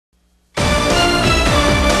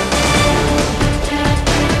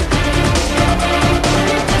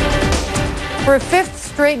For a fifth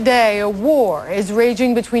straight day, a war is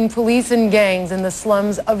raging between police and gangs in the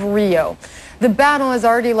slums of Rio. The battle has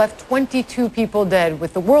already left 22 people dead,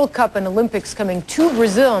 with the World Cup and Olympics coming to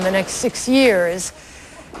Brazil in the next 6 years.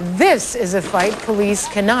 This is a fight police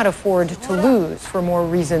cannot afford to lose for more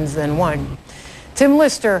reasons than one. Tim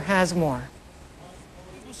Lister has more.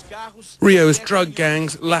 Rio's drug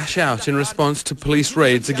gangs lash out in response to police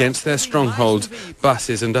raids against their strongholds.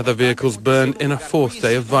 Buses and other vehicles burned in a fourth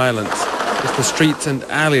day of violence, as the streets and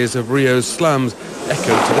alleys of Rio's slums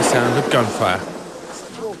echoed to the sound of gunfire.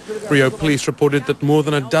 Rio police reported that more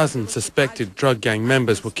than a dozen suspected drug gang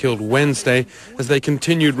members were killed Wednesday as they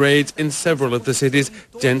continued raids in several of the city's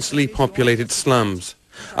densely populated slums.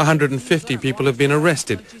 150 people have been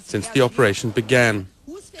arrested since the operation began.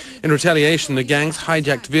 In retaliation, the gangs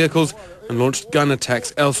hijacked vehicles and launched gun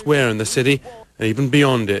attacks elsewhere in the city and even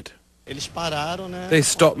beyond it. They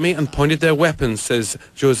stopped me and pointed their weapons, says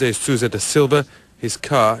José Sousa da Silva, his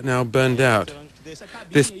car now burned out.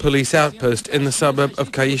 This police outpost in the suburb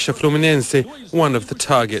of Caixa Fluminense, one of the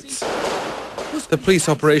targets. The police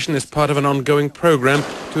operation is part of an ongoing program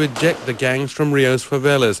to eject the gangs from Rio's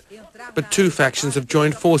favelas, but two factions have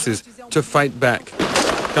joined forces to fight back.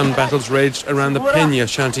 Gun battles raged around the Peña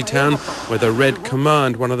shanty town, where the Red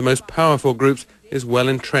Command, one of the most powerful groups, is well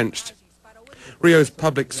entrenched. Rio's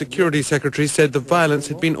public security secretary said the violence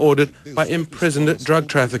had been ordered by imprisoned drug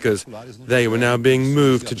traffickers. They were now being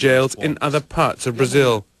moved to jails in other parts of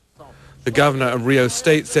Brazil. The governor of Rio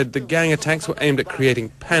State said the gang attacks were aimed at creating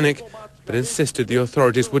panic, but insisted the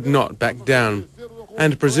authorities would not back down.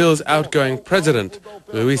 And Brazil's outgoing president,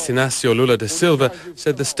 Luiz Inácio Lula da Silva,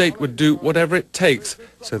 said the state would do whatever it takes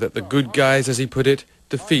so that the good guys, as he put it,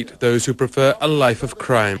 defeat those who prefer a life of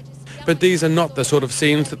crime. But these are not the sort of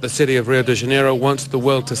scenes that the city of Rio de Janeiro wants the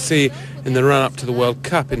world to see in the run-up to the World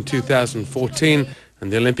Cup in 2014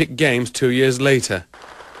 and the Olympic Games 2 years later.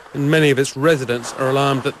 And many of its residents are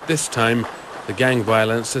alarmed that this time the gang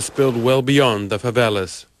violence has spilled well beyond the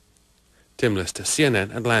favelas. Tim Lister,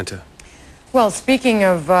 CNN, Atlanta. Well, speaking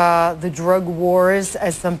of the drug wars,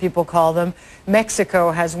 as some people call them,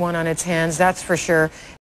 Mexico has one on its hands, that's for sure.